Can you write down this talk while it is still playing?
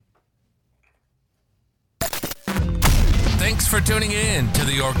Thanks for tuning in to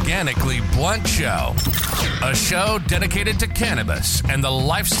the Organically Blunt Show, a show dedicated to cannabis and the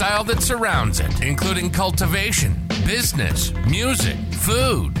lifestyle that surrounds it, including cultivation, business, music,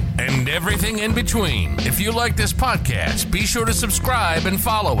 food, and everything in between. If you like this podcast, be sure to subscribe and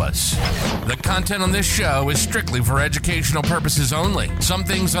follow us. The content on this show is strictly for educational purposes only. Some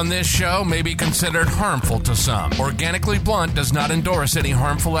things on this show may be considered harmful to some. Organically Blunt does not endorse any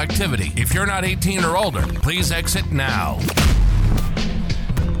harmful activity. If you're not 18 or older, please exit now.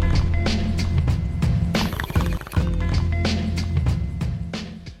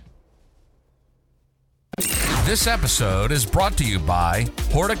 This episode is brought to you by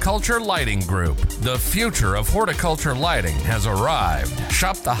Horticulture Lighting Group. The future of horticulture lighting has arrived.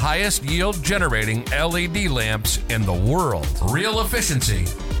 Shop the highest yield generating LED lamps in the world. Real efficiency,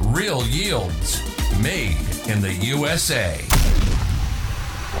 real yields. Made in the USA.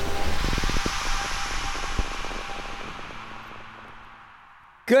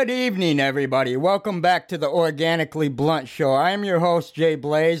 Good evening, everybody. Welcome back to the Organically Blunt Show. I am your host, Jay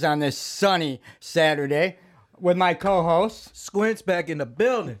Blaze, on this sunny Saturday with my co-host, Squint's back in the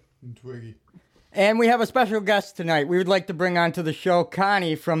building. And Twiggy. And we have a special guest tonight. We would like to bring onto the show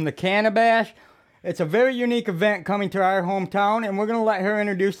Connie from the Cannabash. It's a very unique event coming to our hometown, and we're going to let her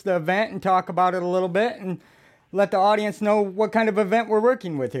introduce the event and talk about it a little bit and let the audience know what kind of event we're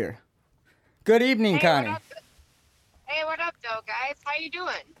working with here. Good evening, Connie. What up, though, guys? How you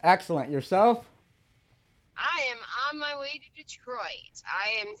doing? Excellent. Yourself? I am on my way to Detroit.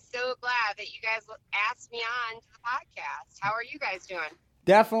 I am so glad that you guys asked me on to the podcast. How are you guys doing?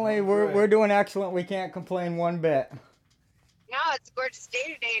 Definitely. We're doing excellent. We can't complain one bit. No, it's a gorgeous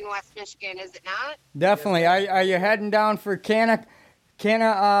day today in West Michigan, is it not? Definitely. Are you heading down for CannaCon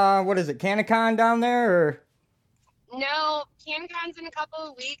down there, or? No, CannaCon's in a couple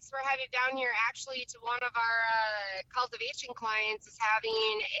of weeks. We're headed down here actually to one of our cultivation clients is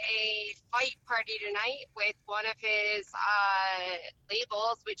having a fight party tonight with one of his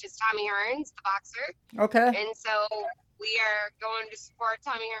labels, which is Tommy Hearns, the boxer. Okay. And so we are going to support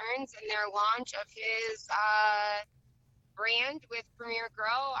Tommy Hearns in their launch of his brand with Premier Grow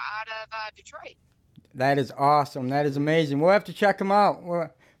out of Detroit. That is awesome. That is amazing. We'll have to check them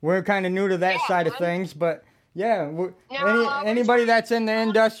out. We're kind of new to that side of things, but yeah, anybody that's in the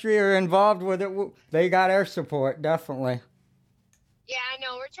industry or involved with it, they got our support, definitely. Yeah, I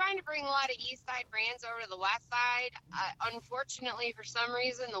know. We're trying to bring a lot of East Side brands over to the West Side. Unfortunately, for some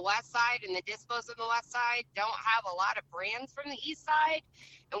reason, the West Side and the dispos of the West Side don't have a lot of brands from the East Side.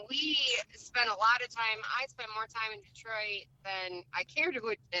 And we spend a lot of time, I spend more time in Detroit than I care to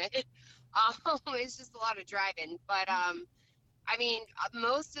admit. It's just a lot of driving. But, I mean,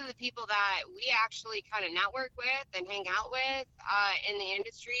 most of the people that we actually kind of network with and hang out with in the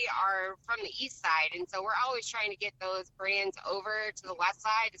industry are from the East Side. And so we're always trying to get those brands over to the West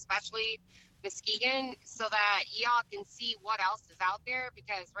Side, especially Muskegon, so that y'all can see what else is out there.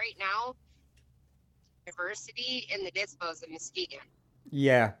 Because right now, diversity in the dispos of Muskegon.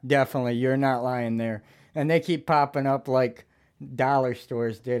 Yeah, definitely. You're not lying there. And they keep popping up like dollar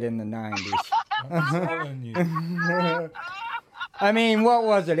stores did in the 90s. I'm telling you. I mean, what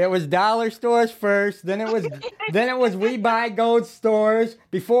was it? It was dollar stores first, then it was We Buy Gold stores.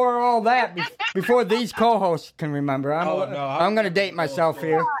 Before all that, before these co-hosts can remember, I'm going to date myself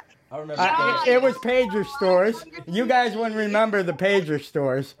here. I remember. It was pager stores. You guys wouldn't remember the pager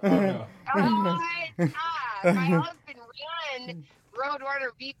stores. Oh, no. Oh my God, my husband ran Road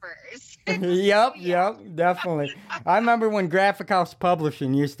Order Beepers. Yep, definitely. I remember when Graphic House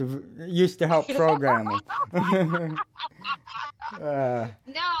Publishing used to help program them. No,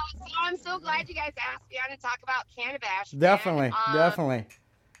 so I'm so glad you guys asked me on to talk about Cannabash. Definitely.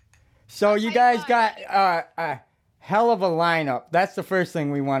 So you guys got a hell of a lineup. That's the first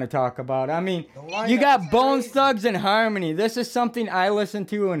thing we want to talk about. I mean, you got Bone Thugs and Harmony. This is something I listened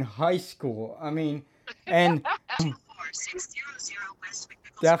to in high school. I mean, and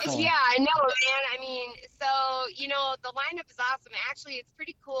definitely. Yeah, I know, man. I mean, so, the lineup is awesome. Actually, it's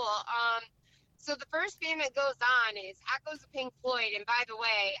pretty cool. So the first band that goes on is Echoes of Pink Floyd. And by the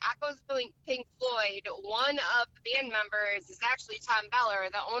way, Echoes of Pink Floyd, one of the band members is actually Tom Beller,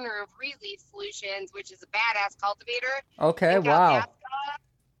 the owner of Release Solutions, which is a badass cultivator. Okay, wow.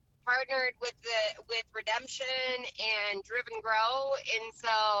 Partnered with Redemption and Driven Grow. And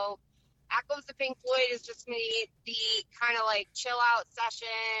so Echoes of Pink Floyd is just going to be kind of like chill out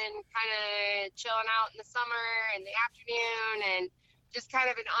session, kind of chilling out in the summer and the afternoon, and just kind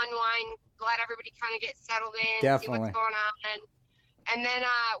of an unwind, let everybody kind of get settled in, Definitely. see what's going on. And then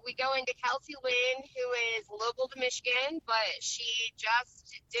we go into Kelsey Lynn, who is local to Michigan, but she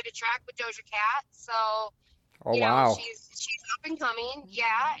just did a track with Doja Cat. So Oh, You know, wow. she's up and coming.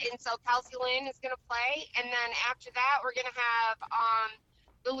 Yeah, and so Kelsey Lynn is gonna play, and then after that we're gonna have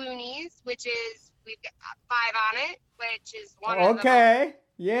the Loonies, which is we've got 5 on it, which is one of the Okay.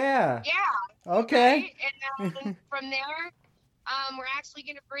 Yeah. yeah. Okay. And then from there, we're actually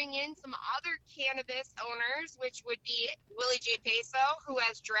going to bring in some other cannabis owners, which would be Willie J. Peso, who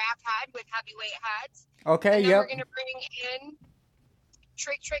has Draft Head with Heavyweight Heads. Okay, And then yep. we're going to bring in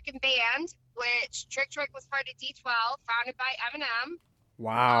Trick Trick and Band, which Trick Trick was part of D12, founded by Eminem.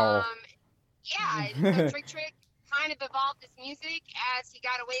 Wow. Yeah, and so Trick Trick kind of evolved his music as he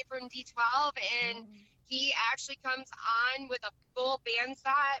got away from D12, and he actually comes on with a full band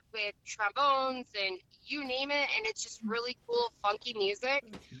set with trombones and you name it, and it's just really cool, funky music.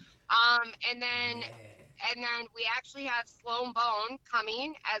 And then we actually have Sloan Bone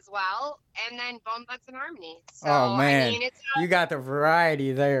coming as well, and then Bone Butts and Harmony. So, Oh, man. I mean, it's You got the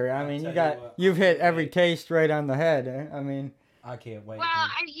variety there. I mean, you've hit every taste right on the head. I mean, I can't wait. well,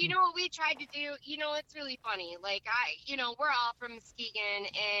 you know what we tried to do? You know, it's really funny. Like, we're all from Muskegon,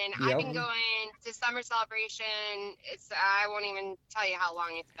 and I've been going to summer celebration. I won't even tell you how long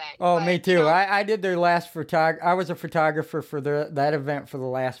it's been. oh, but, me too. you know, I did their last I was a photographer for that event for the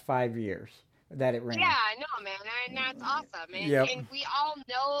last 5 years that it ran. yeah, no, man, and that's awesome. And, Yep. and we all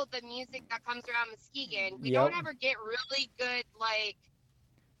know the music that comes around Muskegon. We Yep. don't ever get really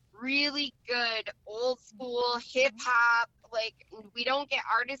good old school hip hop. Like, we don't get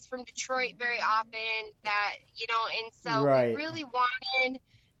artists from Detroit very often that, and so Right. we really wanted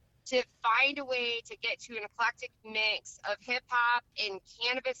to find a way to get to an eclectic mix of hip hop and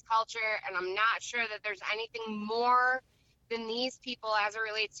cannabis culture. And I'm not sure that there's anything more than these people as it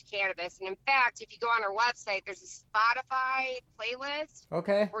relates to cannabis. And in fact, if you go on our website, there's a Spotify playlist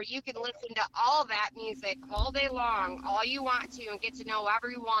Okay. where you can listen to all that music all day long, all you want to, and get to know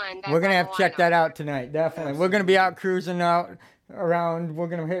everyone. We're going to have to check that out tonight, definitely. We're going to be out cruising out around. We're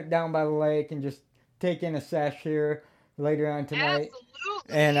going to hit down by the lake and just take in a sesh here later on tonight. Absolutely.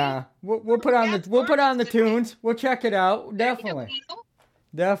 And we'll put on the tunes. We'll check it out. Definitely.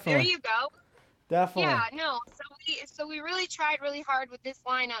 There Definitely. you go. Definitely. Yeah, no. So we really tried really hard with this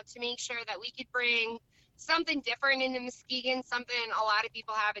lineup to make sure that we could bring something different into Muskegon, something a lot of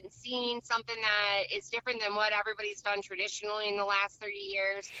people haven't seen, something that is different than what everybody's done traditionally in the last 30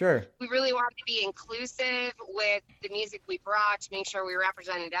 years. Sure. We really wanted to be inclusive with the music we brought to make sure we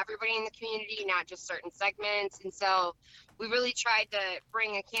represented everybody in the community, not just certain segments. And so we really tried to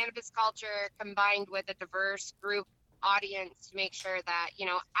bring a cannabis culture combined with a diverse group audience to make sure that,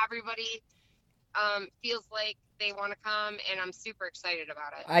 everybody feels like they want to come, and I'm super excited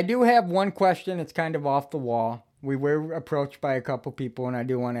about it. I do have one question. It's kind of off the wall. We were approached by a couple people, and I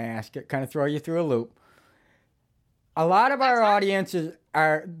do want to ask it, kind of throw you through a loop. A lot of our audiences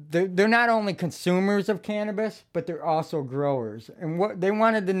they're not only consumers of cannabis, but they're also growers. And what they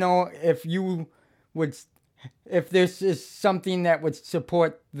wanted to know if this is something that would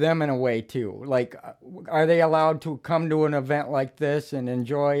support them in a way too. Like, are they allowed to come to an event like this and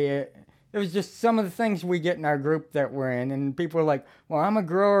enjoy it? It was just some of the things we get in our group that we're in. And people are like, well, I'm a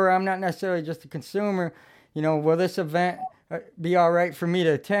grower. I'm not necessarily just a consumer. Will this event be all right for me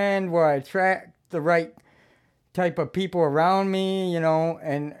to attend? Will I attract the right type of people around me?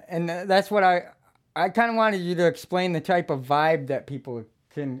 And that's what I kind of wanted you to explain the type of vibe that people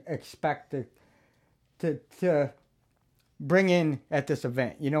can expect to bring in at this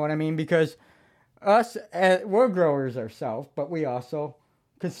event. You know what I mean? Because we're growers ourselves, but we also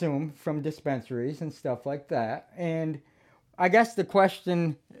consume from dispensaries and stuff like that. And I guess the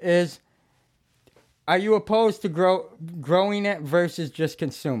question is, are you opposed to growing it versus just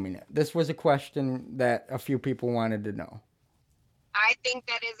consuming it? This was a question that a few people wanted to know. I think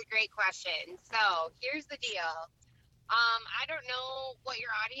that is a great question. So here's the deal. I don't know what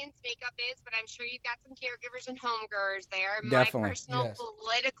your audience makeup is, but I'm sure you've got some caregivers and home growers there. Definitely. My personal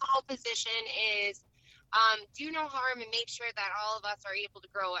political position is do no harm and make sure that all of us are able to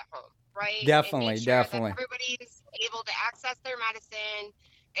grow at home, right? Definitely, and make sure definitely. that everybody's able to access their medicine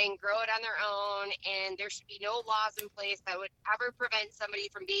and grow it on their own, and there should be no laws in place that would ever prevent somebody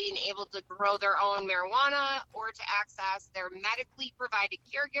from being able to grow their own marijuana or to access their medically provided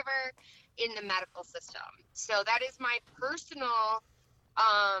caregiver in the medical system. So that is my personal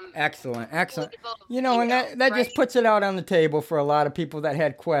Excellent. political And that just puts it out on the table for a lot of people that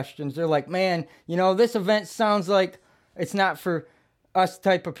had questions. They're like, man, this event sounds like it's not for us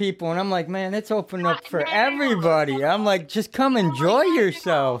type of people. And I'm like, man, it's open up for everybody. I'm like, just come enjoy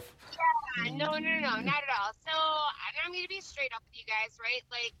yourself. Yeah, no, not at all. So I'm going to be straight up with you guys, right?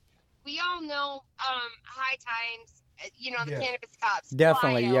 Like, we all know High Times, the Cannabis Cups.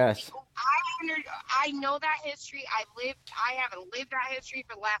 Definitely, Wild. yes. I I know that history. I haven't lived that history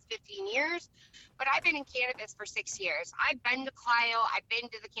for the last 15 years, but I've been in cannabis for 6 years. I've been to Clio. I've been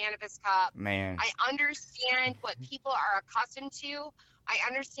to the Cannabis Cup. Man. I understand what people are accustomed to. I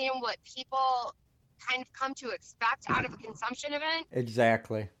understand what people kind of come to expect out of a consumption event.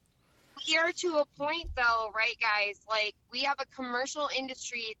 Exactly. We are to a point, though, right, guys? Like, we have a commercial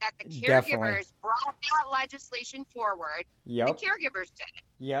industry that the caregivers Definitely. brought that legislation forward. Yep. The caregivers did.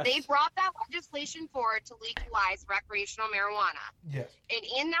 Yes. They brought that legislation forward to legalize recreational marijuana. Yes. And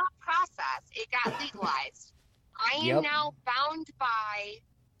in that process, it got legalized. I am Yep. now bound by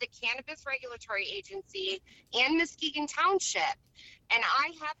the Cannabis Regulatory Agency and Muskegon Township, and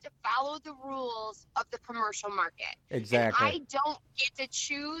I have to follow the rules of the commercial market. Exactly. And I don't get to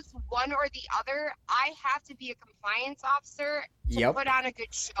choose one or the other. I have to be a compliance officer to Yep. put on a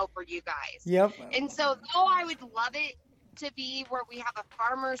good show for you guys. Yep. And so, though I would love it to be where we have a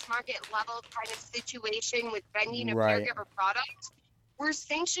farmer's market level kind of situation with vending of Right. caregiver products, we're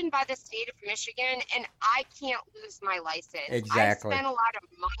sanctioned by the state of Michigan, and I can't lose my license. Exactly. I spent a lot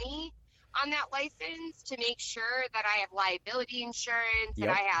of money on that license to make sure that I have liability insurance, Yep.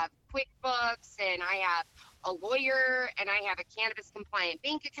 and I have QuickBooks, and I have a lawyer, and I have a cannabis compliant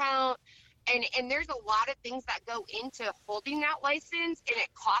bank account. And there's a lot of things that go into holding that license, and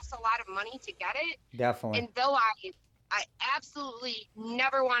it costs a lot of money to get it. Definitely. And though I absolutely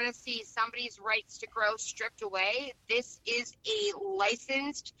never want to see somebody's rights to grow stripped away, this is a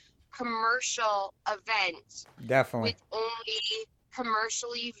licensed commercial event Definitely. with only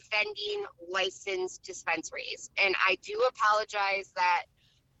commercially vending licensed dispensaries. And I do apologize that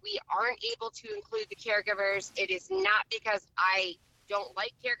we aren't able to include the caregivers. It is not because I don't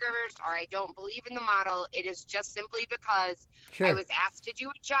like caregivers or I don't believe in the model. It is just simply because I Sure. was asked to do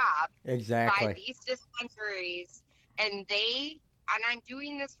a job by Exactly. these dispensaries, and I'm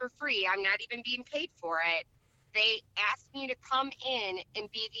doing this for free. I'm not even being paid for it. They asked me to come in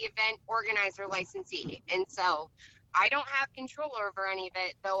and be the event organizer licensee. And so I don't have control over any of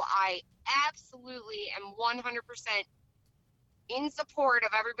it, though I absolutely am 100% in support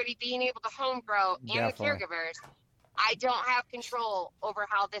of everybody being able to home grow and Definitely. the caregivers. I don't have control over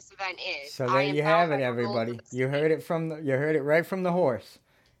how this event is. So I there am you bound have by it, the rules everybody. of the You state. heard it right from the horse.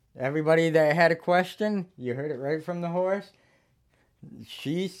 Everybody that had a question, you heard it right from the horse.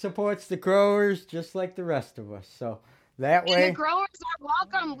 She supports the growers just like the rest of us. So that And way, the growers are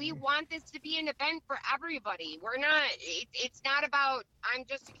welcome. We want this to be an event for everybody. We're not, it's not about I'm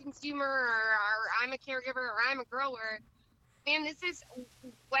just a consumer or I'm a caregiver or I'm a grower. Man,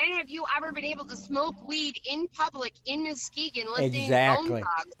 when have you ever been able to smoke weed in public in Muskegon listening exactly. to Bone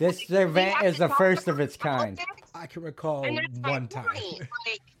Thugs? This Like, we event have is to the talk first of about its kind. politics, I can recall and that's my one time. point.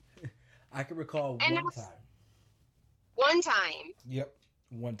 Like, I can recall And one that's- time. one time, Yep,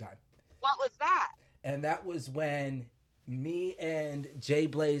 one time. what was that? And that was when me and Jay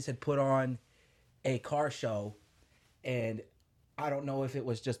Blaze had put on a car show. And I don't know if it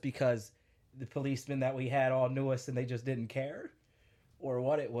was just because the policemen that we had all knew us and they just didn't care or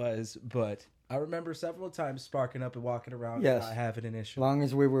what it was. But I remember several times sparking up and walking around Yes. and not having an As issue. long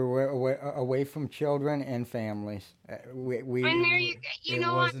as we were away from children and families. We And there you It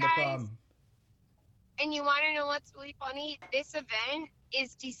know what, wasn't a guys? problem. And you want to know what's really funny? This event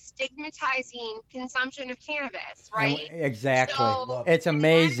is destigmatizing consumption of cannabis, right? Exactly. So- It's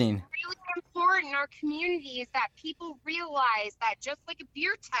amazing. What's really important in our community is that people realize that just like a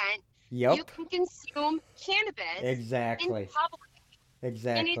beer tent, you Yep. can consume cannabis Exactly. in public, and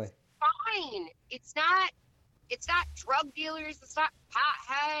Exactly. it's fine. It's not drug dealers. It's not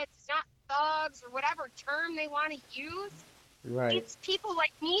potheads. It's not thugs or whatever term they want to use. Right. It's people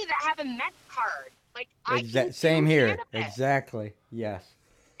like me that have a med card. Like I consume Same here. cannabis. Exactly. Yes.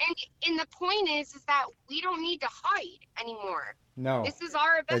 And the point is that we don't need to hide anymore. No. This is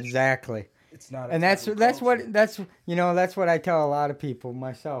our event. Exactly. It's not a And that's taboo that's culture. that's what I tell a lot of people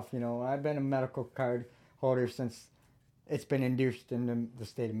myself. I've been a medical card holder since it's been induced in the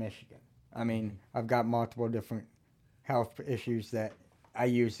state of Michigan. I mean, I've got multiple different health issues that I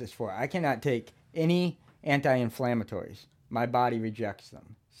use this for. I cannot take any anti-inflammatories. My body rejects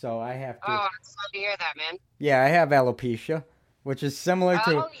them. So I have to. Oh, I'm sorry to hear that, man. Yeah, I have alopecia, which is similar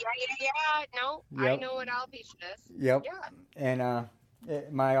to. Oh, yeah. No, I Yep. know what alopecia is. Yep. Yeah. And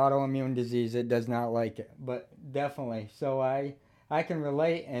my autoimmune disease, it does not like it, but definitely. So I can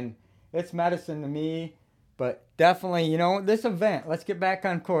relate, and it's medicine to me. But definitely, this event. Let's get back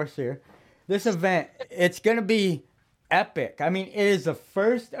on course here. This event, it's gonna be epic. I mean, it is the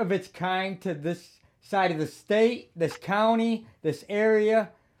first of its kind to this side of the state, this county, this area.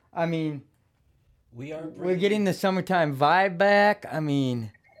 I mean, We're we're getting the summertime vibe back. I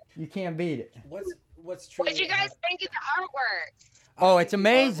mean, You can't beat it. What's true? What did you guys think of the artwork? Oh, it's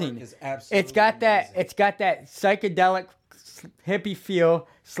amazing. It's got that psychedelic hippie feel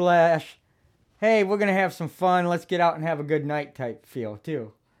 / hey, we're gonna have some fun. Let's get out and have a good night type feel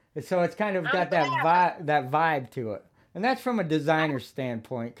too. And so it's kind of got that vibe to it, and that's from a designer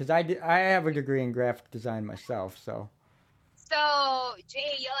standpoint because I have a degree in graphic design myself. So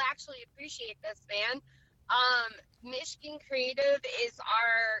Jay, you'll actually appreciate this, man. Michigan Creative is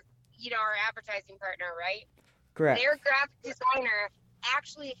our advertising partner, right? correct. Their graphic designer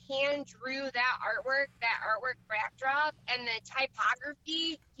actually hand drew that artwork backdrop, and the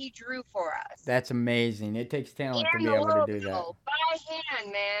typography he drew for us. That's amazing. It takes talent to And be the able to do that. logo by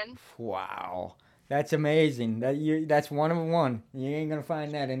hand, man. Wow, that's amazing. That's one of one. You ain't gonna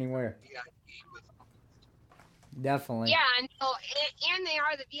find that anywhere. Definitely. Yeah, and they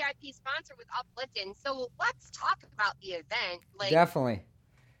are the VIP sponsor with Uplifting. So let's talk about the event. Definitely.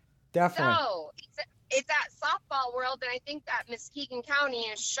 So it's at Softball World, and I think that Muskegon County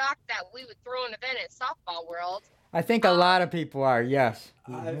is shocked that we would throw an event at Softball World. I think a lot of people are. Yes.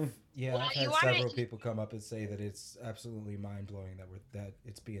 I've had several people come up and say that it's absolutely mind blowing that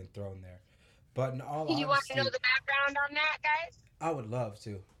it's being thrown there. But in all honesty, you want to know the background on that, guys? I would love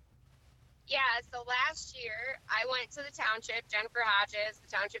to. Yeah, so last year I went to the township, Jennifer Hodges, the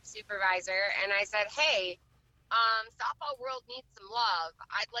township supervisor, and I said, hey, Softball World needs some love.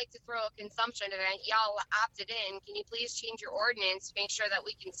 I'd like to throw a consumption event. Y'all opted in. Can you please change your ordinance to make sure that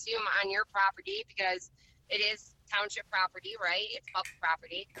we consume on your property because it is township property, right? It's public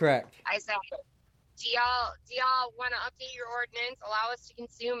property. Correct. I said, do y'all want to update your ordinance, allow us to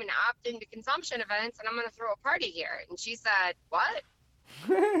consume and opt into consumption events, and I'm going to throw a party here? And she said, what?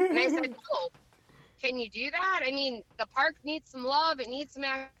 And I said, no. Can you do that? I mean, the park needs some love. It needs some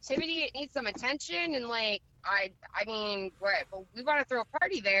activity. It needs some attention. And I mean, we want to throw a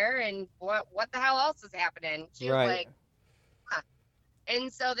party there. And what the hell else is happening? She was like, huh.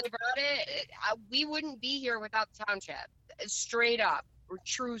 And so they brought it. We wouldn't be here without the township. Straight up,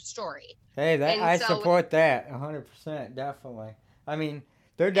 true story. Hey, I support that 100%. Definitely. I mean,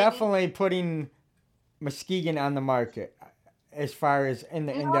 they're definitely putting Muskegon on the market. As far as in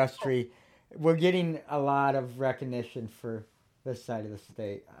the industry, we're getting a lot of recognition for this side of the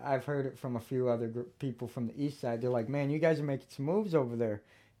state. I've heard it from a few other people from the east side. They're like, man, you guys are making some moves over there.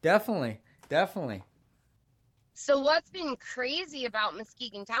 Definitely. So what's been crazy about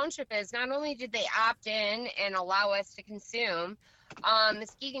Muskegon Township is not only did they opt in and allow us to consume,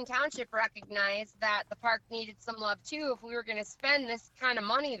 Muskegon Township recognized that the park needed some love too if we were going to spend this kind of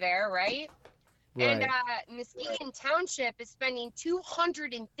money there, right? And Muskegon Township is spending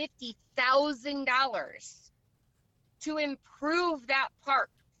 $250,000 to improve that park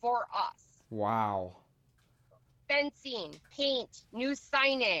for us. Wow. Fencing, paint, new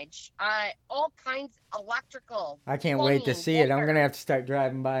signage, all kinds of electrical. I can't wait to see it. I'm going to have to start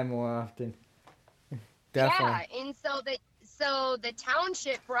driving by more often. Definitely. Yeah, and so the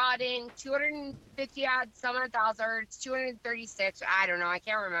township brought in 250 odd some odd thousand, or it's 236. I don't know, I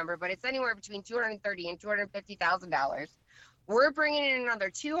can't remember, but it's anywhere between $230,000 and $250,000. We're bringing in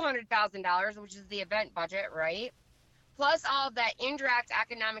another $200,000, which is the event budget, right? Plus all of that indirect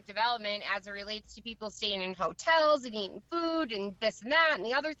economic development as it relates to people staying in hotels and eating food and this and that and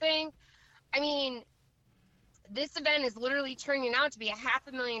the other thing. I mean, this event is literally turning out to be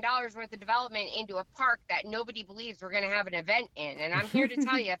 $500,000 worth of development into a park that nobody believes we're going to have an event in. And I'm here to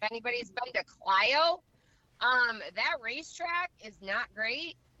tell you, if anybody's been to Clio, that racetrack is not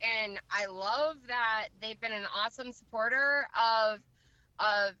great. And I love that they've been an awesome supporter of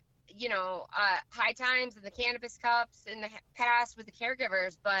High Times and the Cannabis Cups in the past with the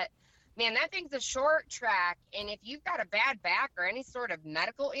caregivers. But man, that thing's a short track, and if you've got a bad back or any sort of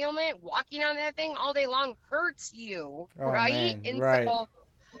medical ailment, walking on that thing all day long hurts you, right? Man, right.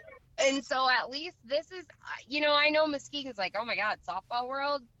 So at least this is, I know Muskegon's like, oh my God, Softball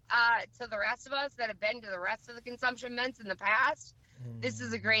World. To the rest of us that have been to the rest of the consumption events in the past, this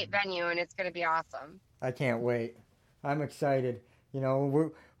is a great venue, and it's going to be awesome. I can't wait. I'm excited. We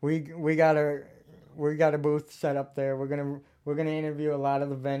got a booth set up there. We're gonna interview a lot of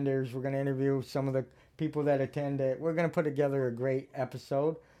the vendors. We're gonna interview some of the people that attend it. We're gonna put together a great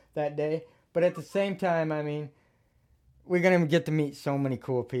episode that day. But at the same time, I mean, we're gonna get to meet so many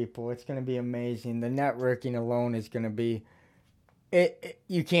cool people. It's gonna be amazing. The networking alone is gonna be.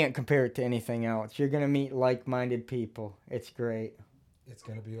 You can't compare it to anything else. You're gonna meet like-minded people. It's great. It's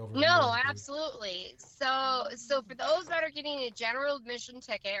going to be over. No, absolutely. So for those that are getting a general admission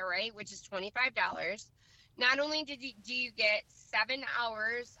ticket, right, which is $25, not only do you get 7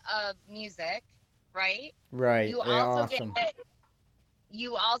 hours of music, right? Right. You also awesome.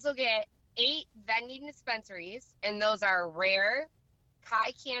 you also get 8 vending dispensaries, and those are Rare,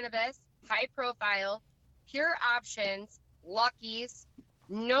 Kai Cannabis, High Profile, Pure Options, Lucky's,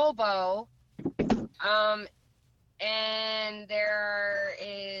 Nobo, and there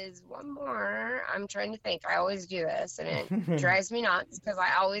is one more. I'm trying to think. I always do this, and it drives me nuts because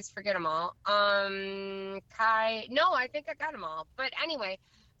I always forget them all. Kai. No, I think I got them all. But anyway,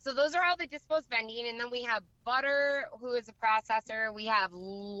 so those are all the disposed vending, and then we have Butter, who is a processor. We have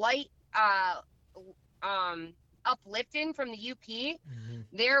Light, Uplifting from the UP. Mm-hmm.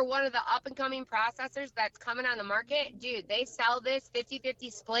 They're one of the up-and-coming processors that's coming on the market. Dude, they sell this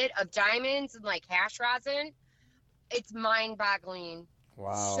 50-50 split of diamonds and, like, hash rosin. It's mind-boggling.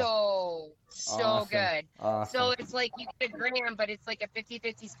 Wow. So Awesome. good. Awesome. So it's like you get a gram, but it's like a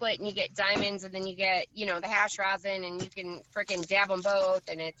 50-50 split, and you get diamonds, and then you get, you know, the hash rosin, and you can freaking dab them both,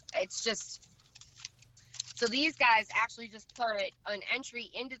 and it's just... So these guys actually just put an entry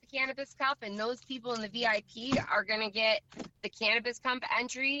into the Cannabis Cup, and those people in the VIP are going to get the Cannabis Cup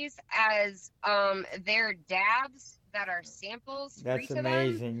entries as their dabs that are samples free That's to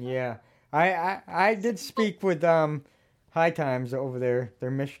amazing. Yeah. I did speak with High Times over there,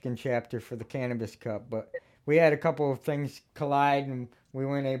 their Michigan chapter for the Cannabis Cup, but we had a couple of things collide and we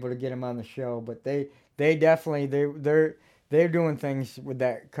weren't able to get them on the show. But they definitely they're doing things with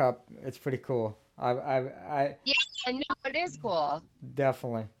that cup. It's pretty cool. I Yeah, no, it is cool.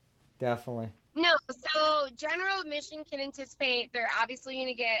 definitely. No, so general admission can anticipate they're obviously going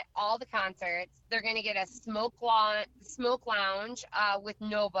to get all the concerts. They're going to get a smoke lounge with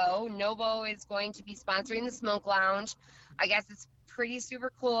Nobo. Nobo is going to be sponsoring the smoke lounge. I guess it's pretty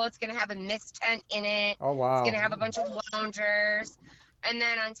super cool. It's going to have a mist tent in it. Oh wow. It's going to have a bunch of loungers. And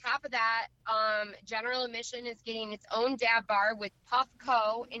then on top of that, general admission is getting its own dab bar with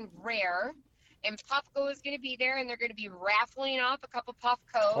Puffco and Rare. And Puffco is going to be there, and they're going to be raffling off a couple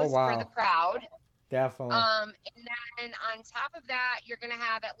Puffcos for the crowd. Definitely. And then on top of that, you're going to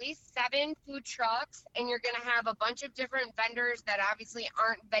have at least 7 food trucks, and you're going to have a bunch of different vendors that obviously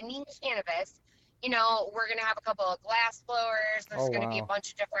aren't vending cannabis. You know, we're going to have a couple of glass blowers. There's going to be a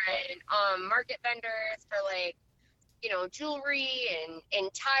bunch of different market vendors for, like, you know, jewelry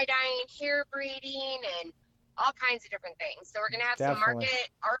and tie-dyeing, hair braiding, and all kinds of different things. So we're going to have some market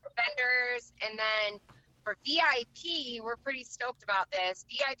art vendors. And then for VIP, we're pretty stoked about this.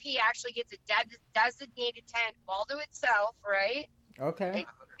 VIP actually gets a designated tent all to itself, right? Okay.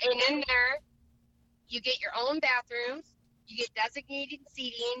 And in there, you get your own bathrooms. You get designated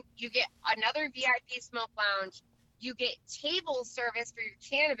seating. You get another VIP smoke lounge. You get table service for your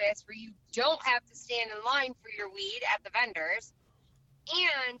cannabis where you don't have to stand in line for your weed at the vendors.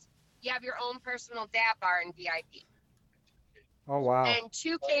 And you have your own personal dab bar in VIP. Oh, wow. And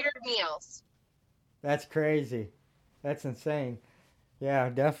 2 catered meals. That's crazy. That's insane. Yeah,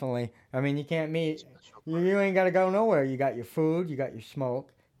 definitely. I mean, you can't meet... You ain't got to go nowhere. You got your food, you got your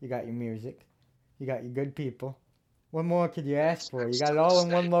smoke, you got your music, you got your good people. What more could you ask for? You got it all in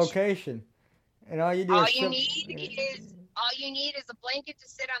one location. And all you do all you need is a blanket to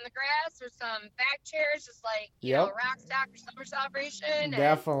sit on the grass or some back chairs, just like, you know, rock stock or summer celebration.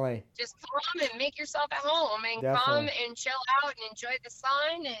 Definitely. And just come and make yourself at home and come and chill out and enjoy the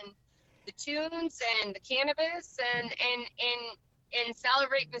sun and the tunes and the cannabis and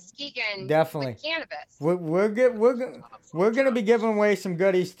celebrate Muskegon with cannabis. We're gonna be giving away some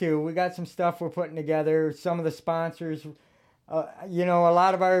goodies too. We got some stuff we're putting together. Some of the sponsors, you know, a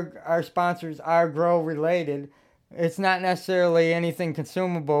lot of our sponsors are grow related. It's not necessarily anything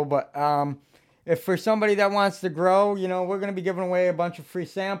consumable, but if for somebody that wants to grow, you know, we're going to be giving away a bunch of free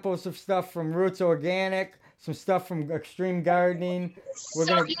samples of stuff from Roots Organic, some stuff from Extreme Gardening. You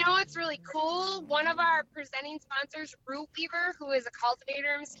know what's really cool? One of our presenting sponsors, Root Weaver, who is a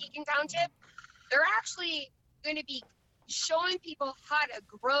cultivator in Muskegon Township, they're actually going to be showing people how to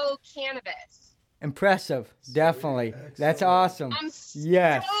grow cannabis. Impressive, definitely. Excellent. That's awesome. I'm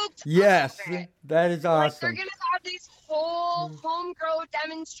stoked yes, about it. That is awesome. Like, they're gonna have this whole home grow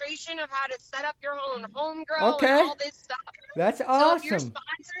demonstration of how to set up your own home grow and all this stuff. That's awesome. So if you're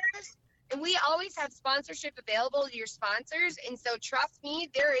sponsors, and we always have sponsorship available to your sponsors, and so trust me,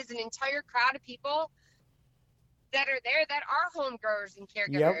 there is an entire crowd of people that are there that are home growers and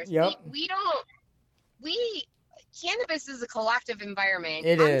caregivers. Yep. Cannabis is a collective environment.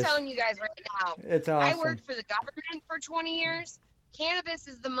 I'm telling you guys right now. It's awesome. I worked for the government for 20 years. Cannabis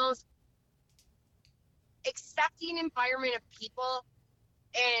is the most accepting environment of people.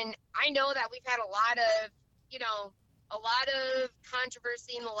 And I know that we've had a lot of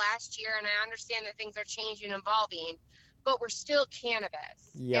controversy in the last year, and I understand that things are changing and evolving, but we're still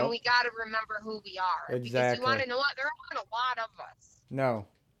cannabis. Yep. And we got to remember who we are. Exactly. Because you want to know what? There aren't a lot of us. No.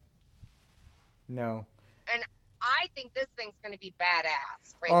 No. And I think this thing's going to be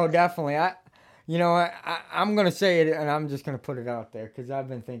badass. Oh, Frankly. definitely. I'm going to say it, and I'm just going to put it out there because I've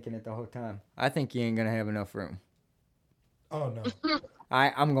been thinking it the whole time. I think you ain't going to have enough room. Oh no,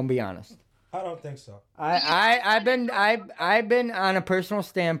 I'm going to be honest. I don't think so. I've been on a personal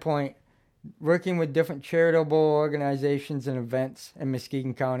standpoint working with different charitable organizations and events in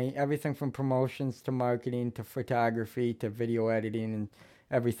Muskegon County, everything from promotions to marketing to photography to video editing and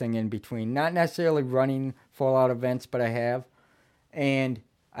everything in between. Not necessarily running full-out events, but I have. And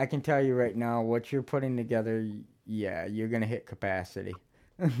I can tell you right now, what you're putting together, yeah, you're going to hit capacity.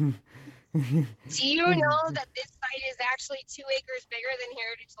 Do you know that this site is actually 2 acres bigger than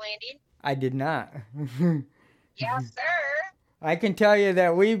Heritage Landing? I did not. Yes, sir. I can tell you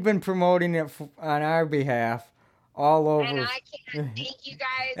that we've been promoting it on our behalf all over. And I can't thank you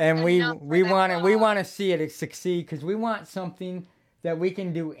guys. And we enough for that want love. to see it succeed because we want something that we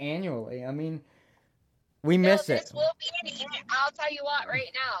can do annually. I mean, we miss it. This will be I'll tell you what,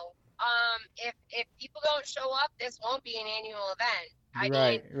 right now. If people don't show up, this won't be an annual event. I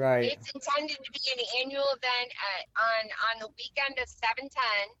mean, it's intended to be an annual event on the weekend of 7/10,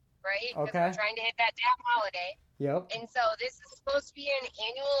 right? Because we're trying to hit that damn holiday. Yep. And so this is supposed to be an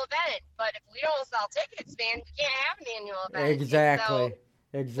annual event, but if we don't sell tickets, man, we can't have an annual event. Exactly.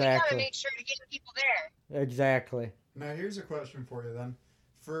 So we gotta make sure to get people there. Exactly. Now here's a question for you then.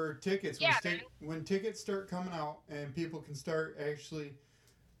 For tickets, when tickets start coming out and people can start actually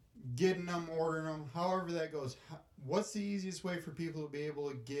getting them, ordering them, however that goes, what's the easiest way for people to be able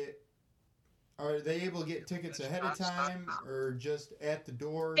to get? Are they able to get tickets ahead of time or just at the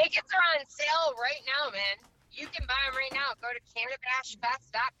door? Tickets are on sale right now, man. You can buy them right now. Go to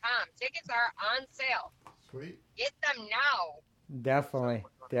CannabashFest.com. Tickets are on sale. Sweet. Get them now. Definitely.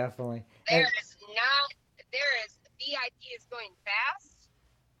 There is VIP is going fast.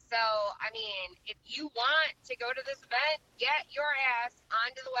 So, I mean, if you want to go to this event, get your ass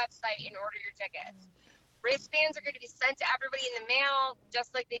onto the website and order your tickets. Wristbands are going to be sent to everybody in the mail,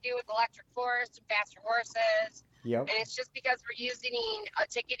 just like they do with Electric Forest and Faster Horses. Yep. And it's just because we're using a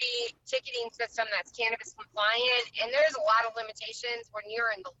ticketing system that's cannabis compliant. And there's a lot of limitations when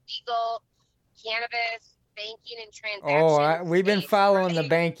you're in the legal cannabis banking and transactions. We've been following the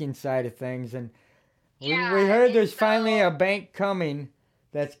banking side of things, and we heard there's finally a bank coming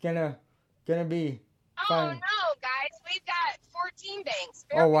that's gonna be. Oh no, guys, we've got 14 banks.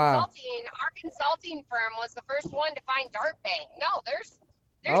 Oh wow. Our consulting firm was the first one to find Dart Bank. No, there's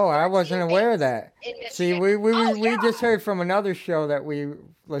I wasn't aware of that. See, we just heard from another show that we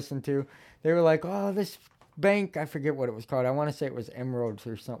listened to. They were like, oh, this bank, I forget what it was called. I want to say it was Emeralds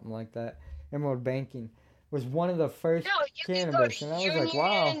or something like that. Emerald Banking was one of the first cannabis. And I was like,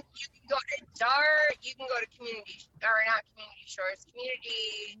 wow. You can go to Dart. You can go to not Community Shores,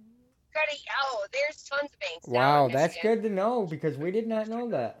 Community Credit. Oh, there's tons of banks. Wow, that's good to know because we did not know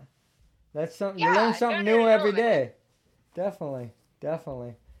that. That's something, you learn something new every day. Definitely.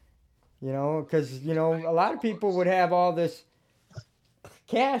 You know, because, you know, a lot of people would have all this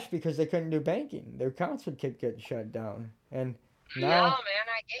cash because they couldn't do banking. Their accounts would keep getting shut down. And now, no, man,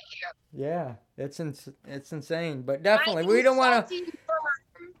 I get you. Yeah, it's insane. But definitely, we don't want to.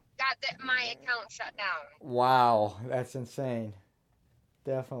 Got my account shut down. Wow, that's insane.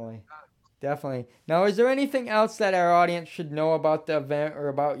 Definitely. Now, is there anything else that our audience should know about the event or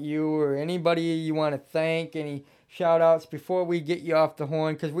about you or anybody you want to thank? Any shout-outs before we get you off the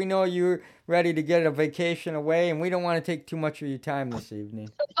horn? Because we know you're ready to get a vacation away, and we don't want to take too much of your time this evening.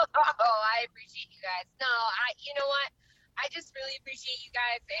 Oh, I appreciate you guys. No, you know what? I just really appreciate you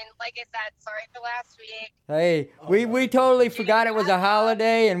guys, and like I said, sorry for last week. Hey, we totally forgot it was a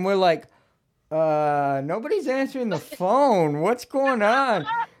holiday, and we're like, nobody's answering the phone. What's going on?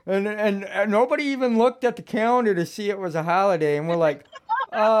 And nobody even looked at the calendar to see it was a holiday, and we're like,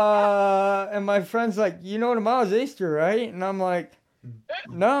 and my friend's like, you know tomorrow's Easter, right? And I'm like,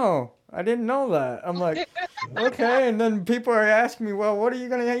 no, I didn't know that. I'm like, okay. And then people are asking me, well, what are you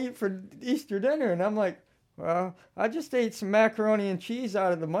going to eat for Easter dinner? And I'm like, well, I just ate some macaroni and cheese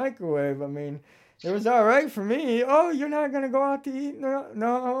out of the microwave. I mean, it was all right for me. Oh, you're not going to go out to eat? No,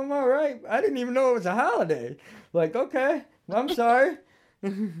 I'm all right. I didn't even know it was a holiday. Like, okay, I'm sorry.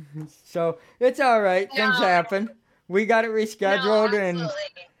 So it's all right. No. Things happen. We got it rescheduled,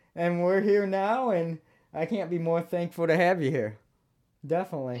 and we're here now, and I can't be more thankful to have you here.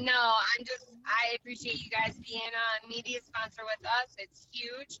 Definitely. No, I appreciate you guys being a media sponsor with us. It's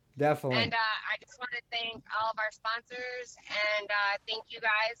huge. Definitely. And I just want to thank all of our sponsors, and thank you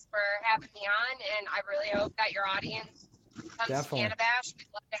guys for having me on, and I really hope that your audience comes to Cannabash. We'd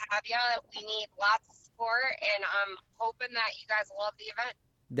love to have you. We need lots of support support, and I'm hoping that you guys love the event.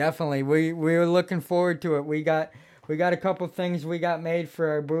 Definitely. We're looking forward to it. We got a couple things we got made for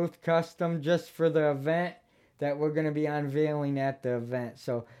our booth, custom just for the event that we're going to be unveiling at the event.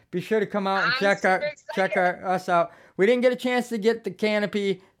 So be sure to come out and check us out. We didn't get a chance to get the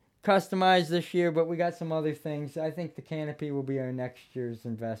canopy customized this year, but we got some other things. I think the canopy will be our next year's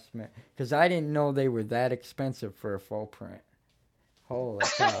investment because I didn't know they were that expensive for a full print. Holy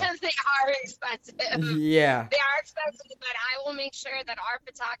cow. They are expensive. Yeah. They are expensive, but I will make sure that our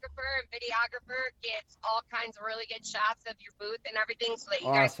photographer and videographer gets all kinds of really good shots of your booth and everything so that you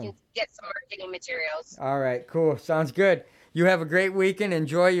guys can get some marketing materials. All right, cool. Sounds good. You have a great weekend.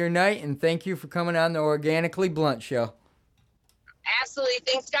 Enjoy your night, and thank you for coming on the Organically Blunt Show. Absolutely.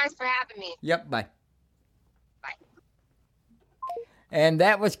 Thanks, guys, for having me. Yep, bye. Bye. And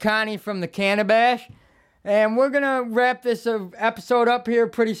that was Connie from the Cannabash. And we're going to wrap this episode up here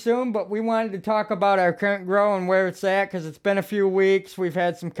pretty soon, but we wanted to talk about our current grow and where it's at because it's been a few weeks. We've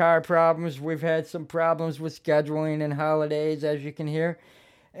had some car problems. We've had some problems with scheduling and holidays, as you can hear.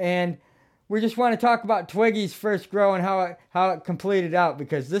 And we just want to talk about Twiggy's first grow and how it completed out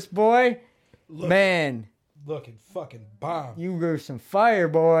because this boy, man. Looking fucking bomb. You grew some fire,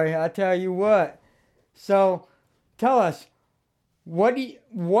 boy. I tell you what. So tell us, what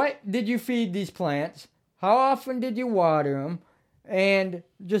did you feed these plants? How often did you water them? And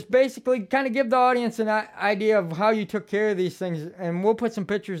just basically kind of give the audience an idea of how you took care of these things. And we'll put some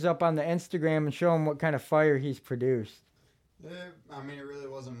pictures up on the Instagram and show them what kind of fire he's produced. I mean, it really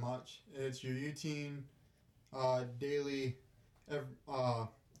wasn't much. It's your routine, daily,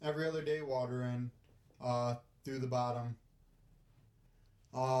 every other day watering through the bottom.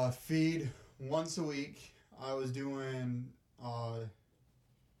 Feed once a week. I was doing,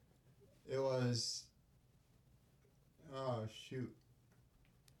 it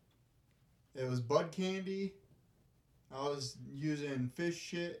was bud candy. I was using fish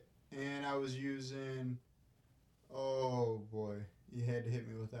shit, and I was using, oh boy, you had to hit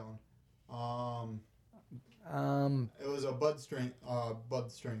me with that one. It was a bud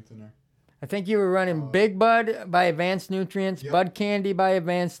strengthener. I think you were running Big Bud by Advanced Nutrients, yep. Bud Candy by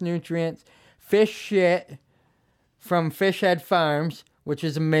Advanced Nutrients, fish shit from Fish Head Farms, which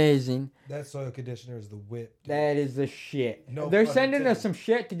is amazing. That soil conditioner is the whip. Dude. That is the shit. No, they're sending us some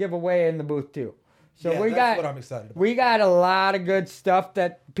shit to give away in the booth too. So yeah, that's what I'm excited about. We got a lot of good stuff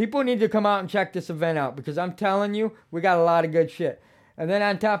that people need to come out and check this event out because I'm telling you, we got a lot of good shit. And then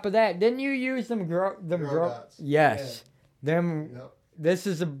on top of that, didn't you use them grow dots? Yes. Yeah. Them. Yep. This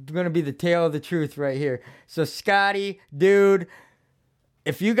is going to be the tale of the truth right here. So Scotty, dude,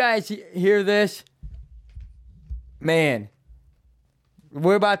 if you guys hear this, man,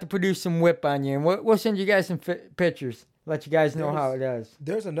 we're about to produce some whip on you. And we'll send you guys some pictures. Let you guys know how it does.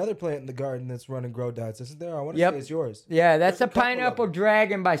 There's another plant in the garden that's running grow dots, isn't there? I want to say it's yours. Yeah, that's a Pineapple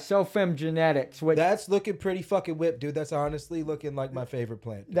Dragon by Sofem Genetics. That's looking pretty fucking whip, dude. That's honestly looking like my favorite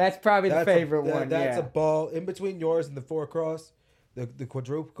plant. Dude. That's probably the favorite one. That's a ball in between yours and the 4-cross. The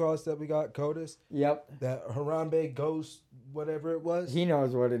quadruple cross that we got, CODIS. Yep. That Harambe Ghost, whatever it was. He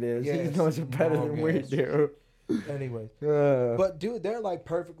knows what it is. He knows it better than we do. Anyway. But, dude, they're like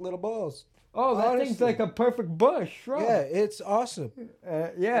perfect little balls. Oh, that thing's like a perfect bush. Shrub. Yeah, it's awesome. Yeah,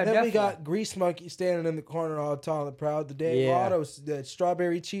 and then definitely. We got Grease Monkey standing in the corner all tall and proud. The Dave Otto, the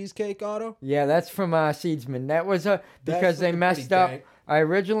strawberry cheesecake Otto. Yeah, that's from Seedsman. That was because they messed up. Dank. I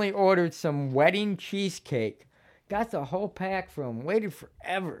originally ordered some wedding cheesecake. Got the whole pack from, waited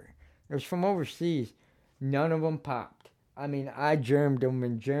forever. It was from overseas. None of them popped. I mean, I germed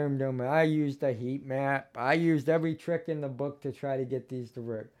them. And I used a heat map. I used every trick in the book to try to get these to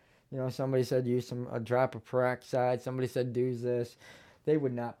work. You know, somebody said use a drop of peroxide. Somebody said do this. They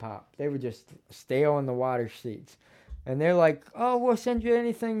would not pop. They would just stale in the water seats. And they're like, oh, we'll send you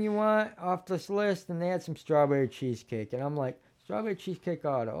anything you want off this list. And they had some strawberry cheesecake. And I'm like, strawberry cheesecake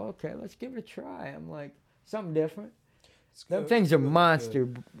Otto. Okay, let's give it a try. I'm like, something different. Them things are monster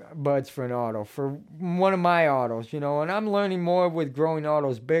buds for an auto, for one of my autos, you know. And I'm learning more with growing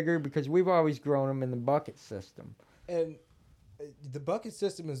autos bigger because we've always grown them in the bucket system. And the bucket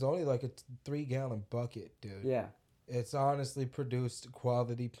system is only like a 3-gallon bucket, dude. Yeah. It's honestly produced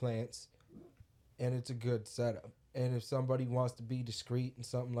quality plants, and it's a good setup. And if somebody wants to be discreet and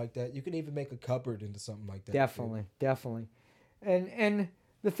something like that, you can even make a cupboard into something like that. Definitely. And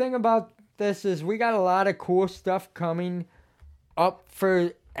the thing about this is we got a lot of cool stuff coming up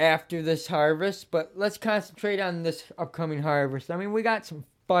for after this harvest, but let's concentrate on this upcoming harvest. I mean, we got some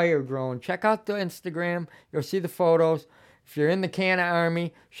fire growing. Check out the Instagram. You'll see the photos. If you're in the Canna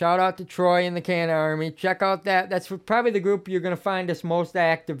Army, shout out to Troy in the Canna Army. Check out that. That's probably the group you're going to find us most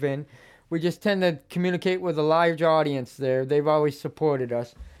active in. we just tend to communicate with a large audience there. They've always supported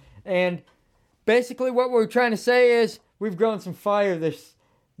us. And basically what we're trying to say is we've grown some fire this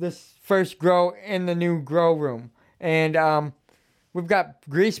first grow in the new grow room. And we've got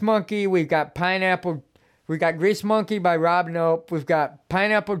Grease Monkey, we've got Pineapple, we got Grease Monkey by Rob Nope, we've got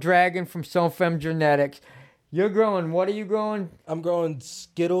Pineapple Dragon from Sofem Genetics. You're growing, what are you growing? I'm growing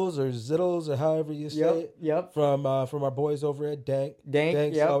Skittles or Zittles or however you say it. Yep. From our boys over at Dank.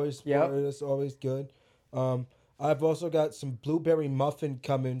 Dank's always supported us, always good. I've also got some blueberry muffin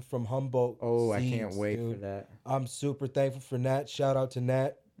coming from Humboldt. Oh, Seeds, I can't wait dude. for that. I'm super thankful for Nat. Shout out to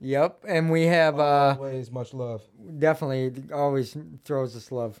Nat. Yep, and we have always much love. Definitely always throws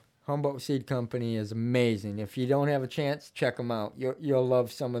us love. Humboldt Seed Company is amazing. If you don't have a chance, check them out. You'll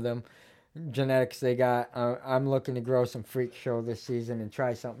love some of them genetics they got. I'm looking to grow some freak show this season and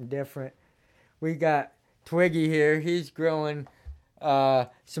try something different. We got Twiggy here. He's growing some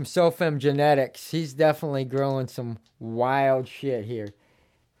Sofem Genetics. He's definitely growing some wild shit here.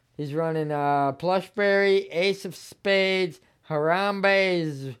 He's running Plushberry, Ace of Spades,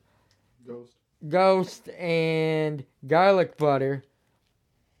 Harambe's Ghost, and Garlic Butter.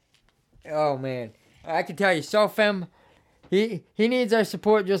 Oh, man. I can tell you, Sofem, he needs our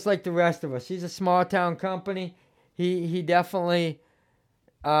support just like the rest of us. He's a small-town company. He definitely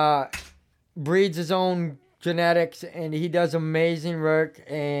breeds his own genetics, and he does amazing work,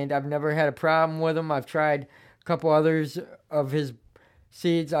 and I've never had a problem with him. I've tried a couple others of his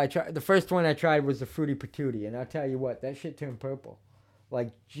seeds. The first one I tried was the Fruity Patootie, and I'll tell you what, that shit turned purple. Like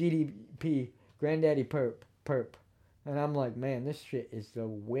GDP, Granddaddy Perp. And I'm like, man, this shit is the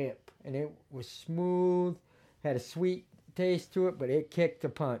whip. And it was smooth, had a sweet taste to it, but it kicked a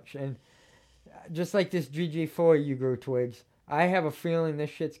punch. And just like this GG4 you grew, Twigs, I have a feeling this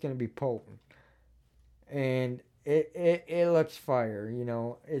shit's going to be potent. And it looks fire, you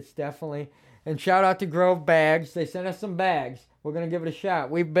know. It's definitely... And shout out to Grove Bags. They sent us some bags. We're going to give it a shot.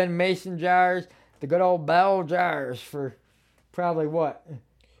 We've been mason jars, the good old bell jars for probably what?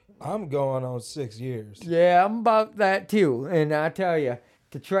 I'm going on 6 years. Yeah, I'm about that too. And I tell you,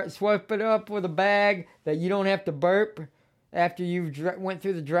 to swipe it up with a bag that you don't have to burp after you've went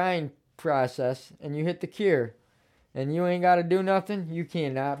through the drying process and you hit the cure and you ain't got to do nothing, you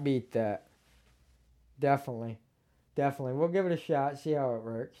cannot beat that. Definitely. We'll give it a shot, see how it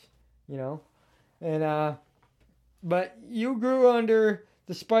works, you know. And but you grew under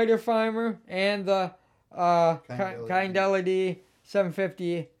the Spider Farmer and the Kind LED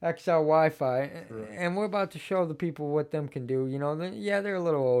 750 XL Wi-Fi, and we're about to show the people what them can do. You know, they're a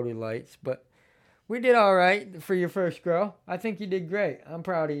little older lights, but we did all right for your first grow. I think you did great. I'm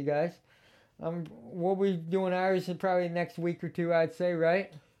proud of you guys. We'll be doing ours in probably the next week or two, I'd say,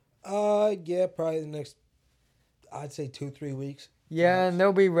 right? Yeah, probably the next, I'd say 2-3 weeks. Yeah, and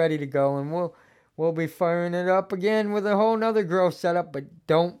they'll be ready to go, and we'll be firing it up again with a whole nother grow setup, but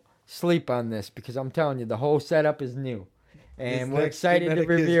don't sleep on this because I'm telling you, the whole setup is new. And we're excited to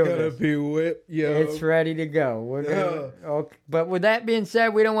review it. Be whipped, yo. It's ready to go. Okay. But with that being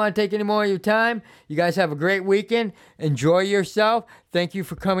said, we don't want to take any more of your time. You guys have a great weekend. Enjoy yourself. Thank you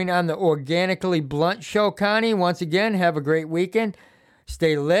for coming on the Organically Blunt Show, Connie. Once again, have a great weekend.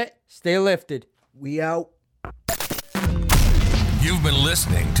 Stay lit. Stay lifted. We out. You've been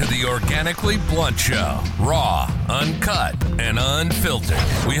listening to the Organically Blunt Show. Raw, uncut, and unfiltered.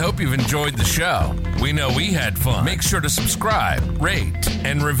 We hope you've enjoyed the show. We know we had fun. Make sure to subscribe, rate,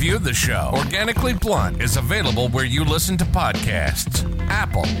 and review the show. Organically Blunt is available where you listen to podcasts.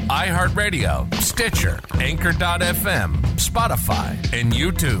 Apple, iHeartRadio, Stitcher, Anchor.fm, Spotify, and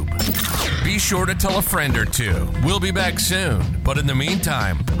YouTube. Be sure to tell a friend or two. We'll be back soon. But in the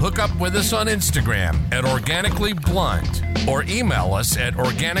meantime, hook up with us on Instagram at Organically Blunt or email us at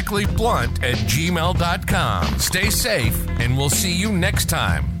organicallyblunt@gmail.com. Stay safe, and we'll see you next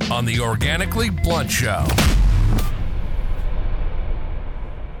time on the Organically Blunt Show.